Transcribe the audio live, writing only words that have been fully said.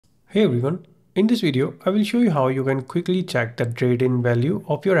Hey everyone, in this video I will show you how you can quickly check the trade-in value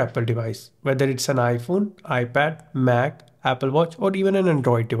of your Apple device, whether it's an iPhone, iPad, Mac, Apple Watch or even an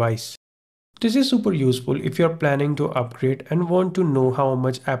Android device. This is super useful if you're planning to upgrade and want to know how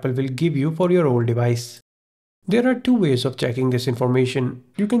much Apple will give you for your old device. There are two ways of checking this information.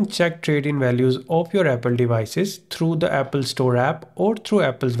 You can check trade-in values of your Apple devices through the Apple Store app or through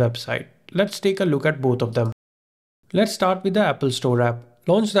Apple's website. Let's take a look at both of them. Let's start with the Apple Store app.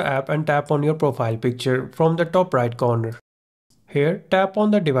 Launch the app and tap on your profile picture from the top right corner. Here, tap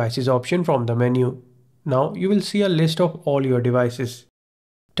on the devices option from the menu. Now you will see a list of all your devices.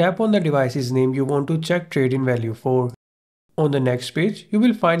 Tap on the device's name you want to check trade-in value for. On the next page, you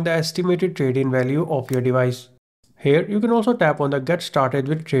will find the estimated trade-in value of your device. Here, you can also tap on the Get Started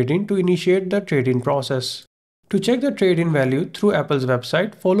with Trade-in to initiate the trade-in process. To check the trade-in value through Apple's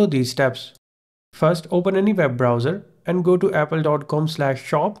website, follow these steps. First, open any web browser and go to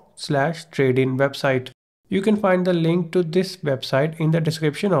apple.com/shop/trade-in website. You can find the link to this website in the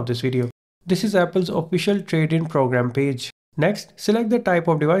description of this video. This is Apple's official trade-in program page. Next, select the type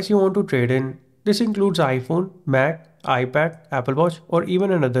of device you want to trade in. This includes iPhone, Mac, iPad, Apple Watch or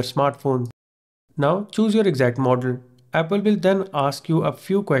even another smartphone. Now choose your exact model. Apple will then ask you a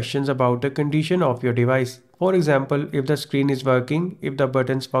few questions about the condition of your device. For example, if the screen is working, if the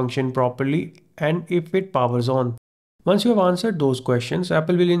buttons function properly, and if it powers on. Once you have answered those questions,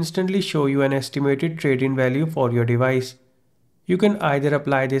 Apple will instantly show you an estimated trade-in value for your device. You can either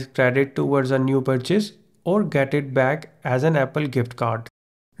apply this credit towards a new purchase or get it back as an Apple gift card.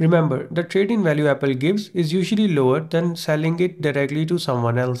 Remember, the trade-in value Apple gives is usually lower than selling it directly to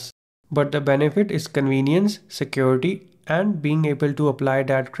someone else. But the benefit is convenience, security, and being able to apply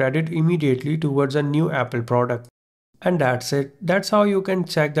that credit immediately towards a new Apple product. And that's it. That's how you can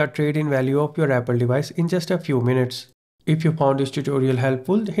check the trade-in value of your Apple device in just a few minutes. If you found this tutorial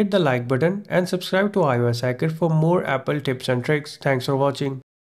helpful, hit the like button and subscribe to iOS Hacker for more Apple tips and tricks. Thanks for watching.